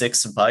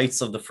 36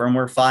 bytes of the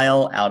firmware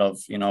file out of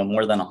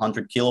more than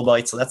 100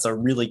 kilobytes. So that's a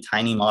really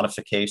tiny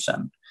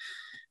modification.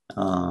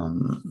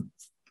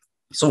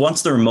 So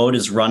once the remote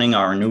is running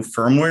our new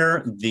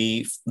firmware,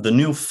 the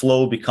new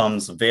flow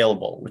becomes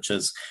available, which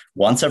is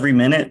once every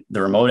minute,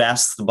 the remote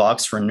asks the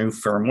box for new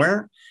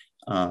firmware.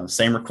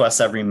 Same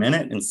request every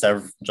minute instead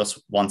of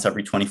just once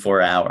every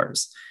 24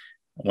 hours.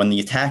 When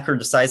the attacker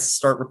decides to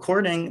start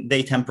recording,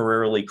 they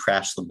temporarily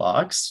crash the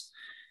box.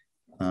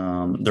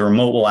 The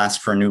remote will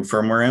ask for a new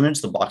firmware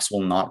image. The box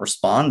will not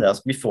respond as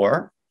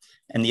before.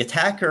 And the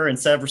attacker,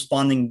 instead of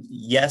responding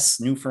yes,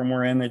 new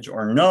firmware image,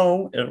 or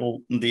no,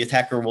 the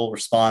attacker will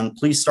respond,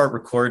 please start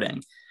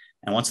recording.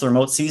 And once the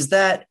remote sees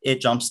that, it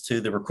jumps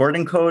to the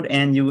recording code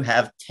and you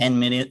have 10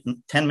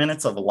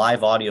 minutes of a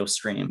live audio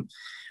stream.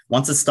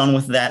 Once it's done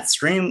with that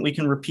stream, we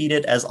can repeat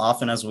it as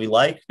often as we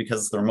like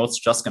because the remote's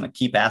just going to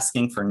keep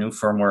asking for a new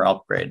firmware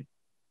upgrade.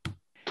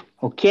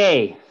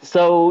 Okay,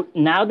 so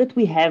now that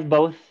we have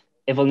both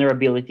a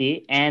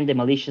vulnerability and a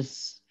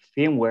malicious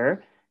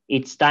firmware,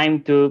 it's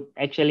time to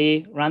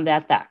actually run the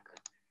attack.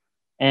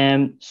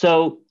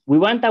 So we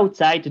went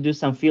outside to do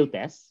some field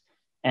tests.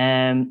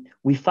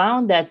 We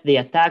found that the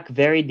attack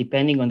varied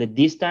depending on the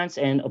distance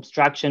and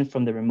obstruction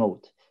from the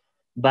remote.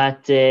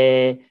 But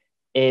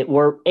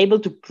we're able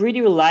to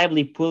pretty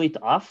reliably pull it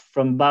off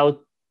from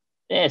about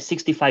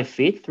 65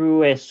 feet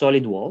through a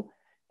solid wall,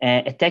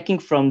 attacking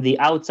from the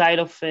outside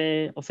of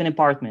an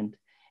apartment.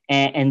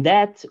 And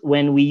that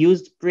when we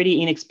used pretty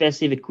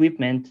inexpensive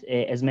equipment,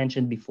 as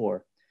mentioned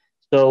before.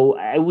 So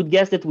I would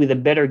guess that with a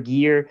better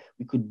gear,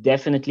 we could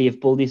definitely have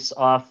pulled this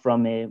off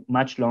from a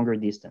much longer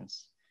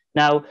distance.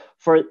 Now,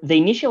 for the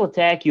initial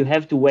attack, you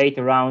have to wait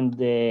around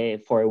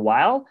for a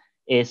while.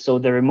 So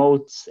the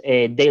remote's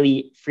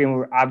daily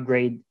firmware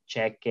upgrade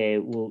check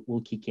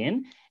will kick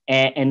in.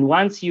 And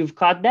once you've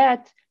caught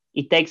that,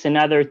 it takes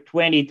another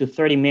 20 to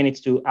 30 minutes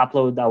to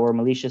upload our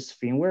malicious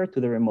firmware to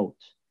the remote.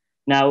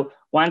 Now,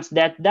 once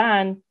that's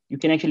done, you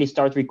can actually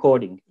start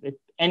recording at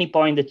any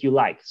point that you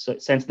like. So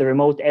since the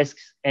remote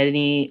asks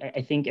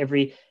I think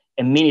every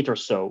a minute or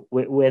so,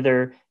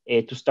 whether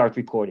to start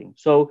recording.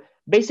 So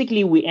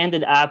basically, we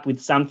ended up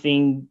with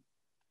something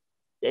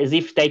as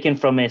if taken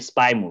from a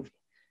spy movie,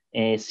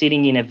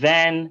 sitting in a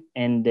van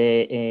and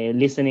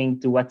listening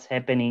to what's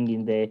happening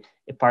in the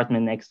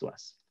apartment next to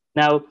us.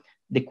 Now,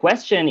 the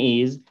question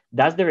is,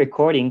 does the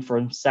recording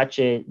from such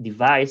a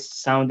device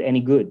sound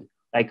any good?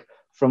 Like,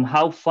 from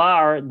how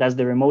far does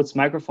the remote's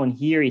microphone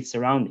hear its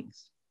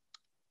surroundings?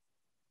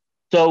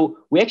 So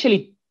we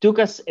actually took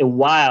us a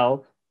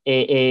while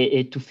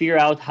to figure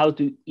out how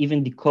to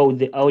even decode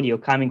the audio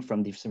coming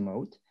from this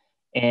remote.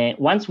 And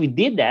once we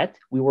did that,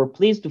 we were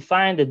pleased to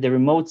find that the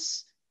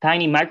remote's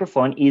tiny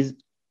microphone is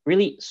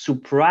really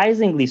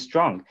surprisingly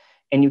strong.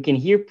 And you can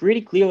hear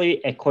pretty clearly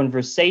a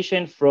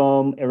conversation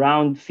from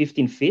around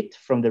 15 feet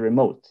from the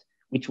remote,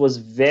 which was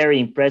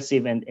very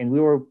impressive. And we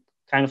were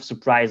kind of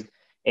surprised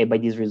by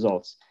these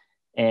results.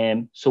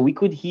 So we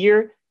could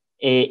hear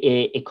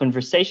a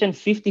conversation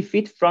 50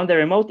 feet from the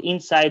remote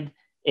inside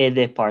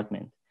the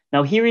apartment.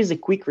 Now, here is a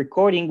quick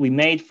recording we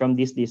made from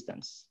this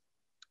distance.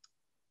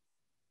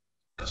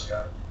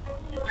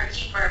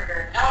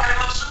 Cheeseburger. No,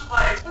 I love soup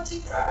plates. What's he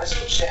got? I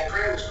soup shack.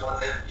 Kramer's going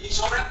there. He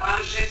sold it by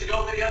the shit to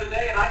go there the other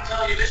day, and I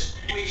tell you this,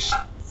 it's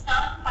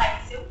not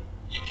like soup.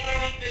 You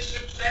can't eat this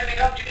soup standing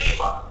up, you need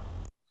one.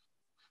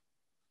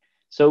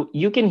 So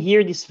you can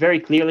hear this very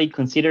clearly,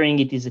 considering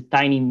it is a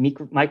tiny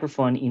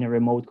microphone in a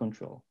remote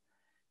control.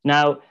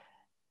 Now,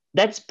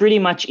 that's pretty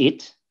much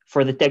it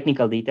for the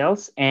technical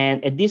details.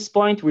 And at this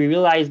point, we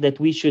realized that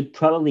we should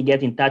probably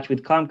get in touch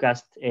with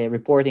Comcast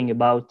reporting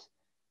about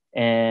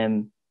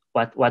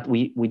what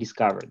we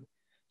discovered.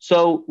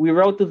 So we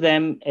wrote to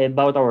them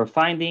about our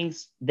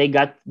findings. They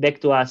got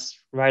back to us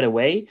right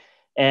away.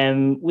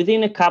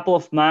 Within a couple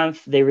of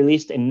months, they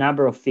released a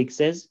number of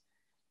fixes.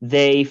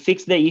 They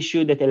fixed the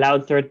issue that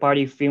allowed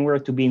third-party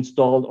firmware to be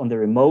installed on the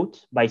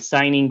remote by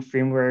signing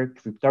firmware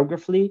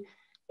cryptographically.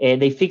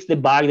 They fixed the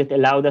bug that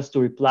allowed us to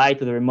reply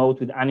to the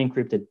remote with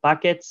unencrypted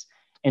packets.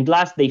 And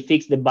last, they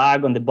fixed the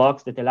bug on the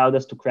box that allowed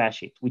us to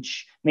crash it,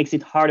 which makes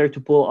it harder to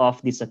pull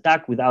off this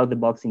attack without the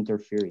box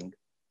interfering.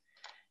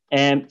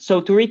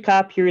 So to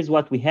recap, here is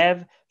what we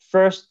have.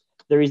 First,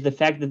 there is the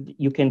fact that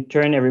you can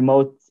turn a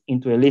remote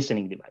into a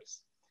listening device.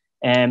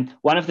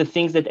 One of the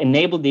things that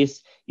enable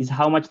this is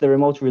how much the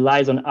remote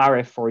relies on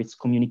RF for its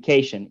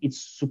communication.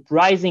 It's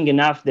surprising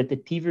enough that the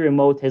TV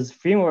remote has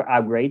firmware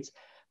upgrades,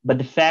 but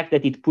the fact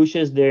that it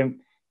pushes them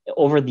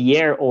over the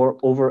air or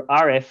over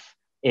RF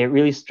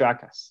really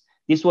struck us.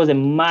 This was a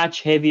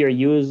much heavier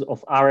use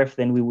of RF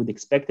than we would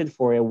expected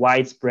for a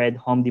widespread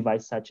home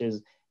device such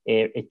as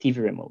a TV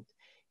remote.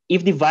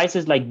 If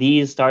devices like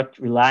these start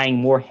relying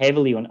more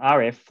heavily on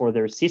RF for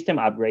their system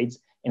upgrades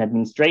and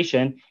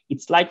administration,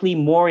 it's likely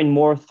more and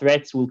more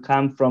threats will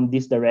come from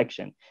this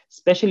direction,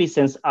 especially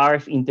since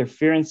RF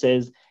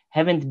interferences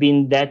haven't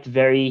been that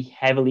very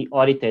heavily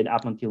audited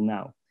up until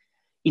now.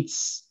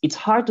 It's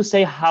hard to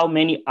say how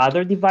many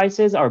other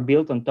devices are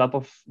built on top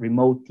of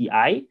Remote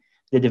TI,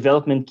 the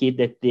development kit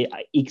that the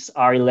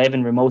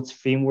XR11 remote's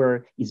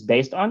firmware is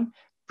based on.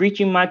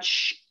 Pretty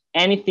much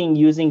anything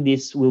using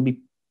this will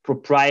be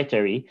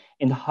proprietary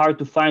and hard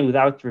to find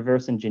without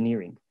reverse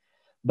engineering.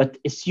 But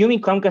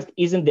assuming Comcast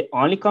isn't the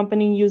only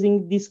company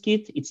using this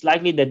kit, it's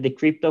likely that the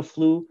crypto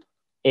flow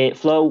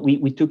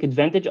we took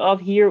advantage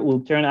of here will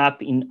turn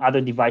up in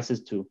other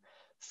devices too.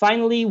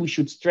 Finally, we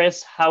should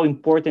stress how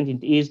important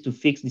it is to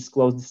fix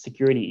disclosed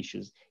security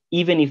issues,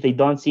 even if they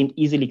don't seem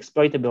easily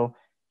exploitable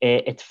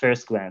at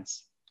first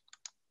glance.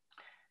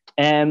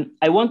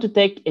 I want to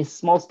take a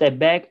small step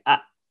back.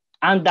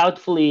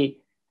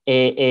 Undoubtedly,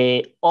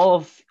 all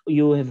of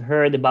you have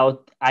heard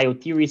about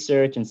IoT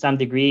research in some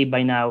degree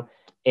by now.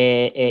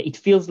 It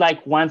feels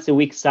like once a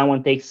week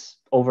someone takes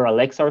over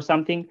Alexa or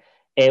something.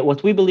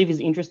 What we believe is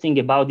interesting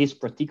about this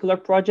particular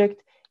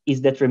project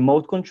is that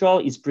remote control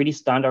is pretty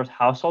standard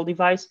household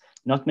device.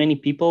 Not many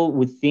people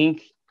would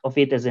think of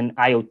it as an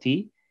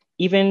IoT.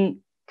 Even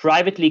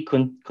privately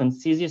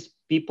conscious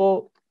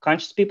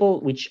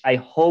people, which I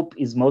hope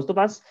is most of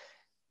us,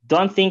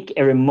 don't think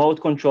a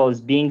remote control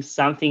as being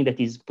something that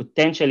is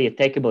potentially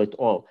attackable at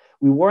all.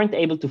 We weren't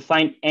able to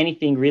find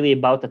anything really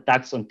about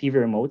attacks on TV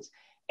remotes.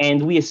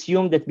 And we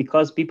assume that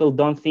because people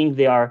don't think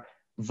they are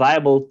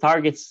viable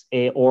targets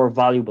or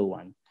valuable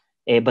one,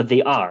 but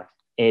they are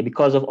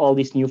because of all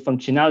this new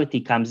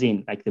functionality comes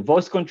in, like the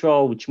voice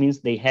control, which means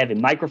they have a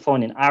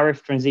microphone and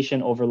RF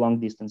transition over long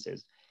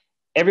distances.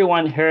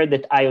 Everyone heard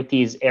that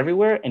IoT is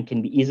everywhere and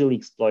can be easily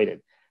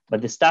exploited,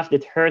 but the stuff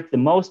that hurt the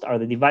most are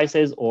the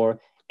devices or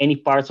any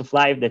parts of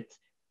life that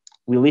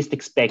we least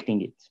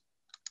expecting it.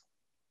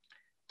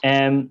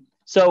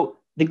 So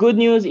the good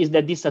news is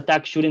that this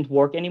attack shouldn't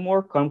work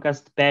anymore.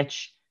 Comcast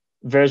patch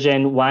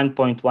version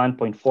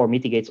 1.1.4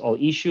 mitigates all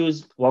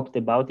issues, talked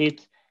about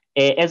it.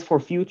 As for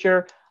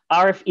future,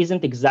 RF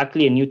isn't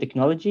exactly a new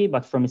technology,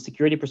 but from a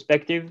security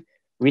perspective,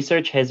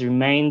 research has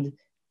remained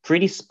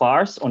pretty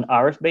sparse on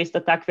RF-based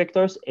attack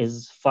vectors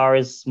as far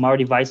as smart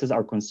devices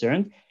are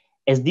concerned.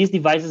 As these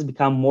devices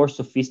become more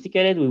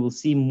sophisticated, we will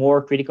see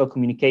more critical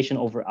communication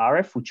over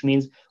RF, which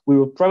means we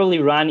will probably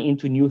run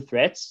into new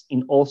threats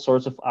in all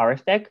sorts of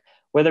RF tech,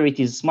 whether it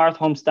is smart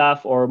home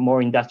stuff or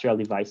more industrial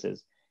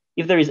devices.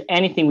 If there is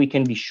anything we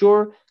can be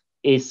sure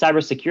is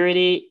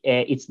cybersecurity,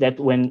 it's that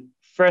when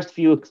first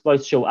few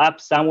exploits show up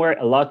somewhere,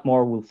 a lot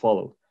more will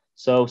follow.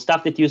 So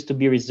stuff that used to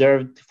be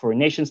reserved for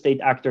nation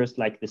state actors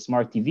like the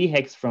smart TV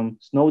hacks from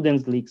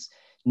Snowden's leaks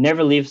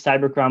never leave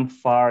cybercrime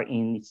far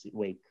in its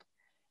wake.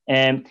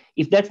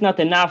 If that's not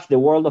enough, the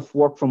world of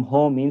work from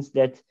home means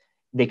that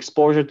the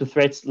exposure to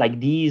threats like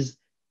these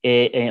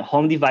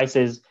home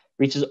devices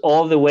reaches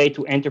all the way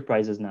to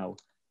enterprises now.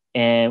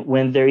 And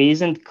when there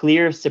isn't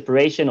clear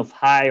separation of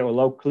high or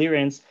low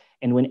clearance,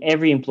 and when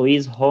every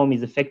employee's home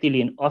is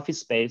effectively an office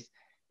space,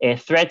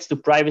 threats to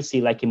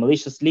privacy like a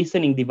malicious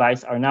listening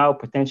device are now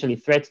potentially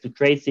threats to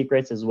trade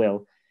secrets as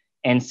well.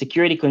 And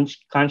security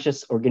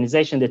conscious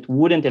organization that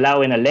wouldn't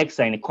allow an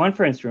Alexa in a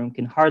conference room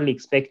can hardly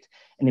expect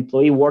an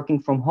employee working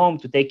from home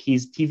to take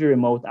his TV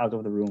remote out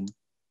of the room.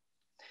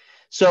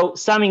 So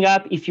summing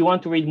up, if you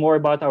want to read more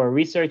about our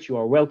research, you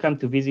are welcome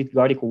to visit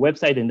Guardicore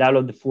website and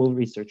download the full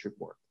research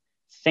report.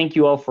 Thank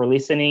you all for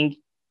listening.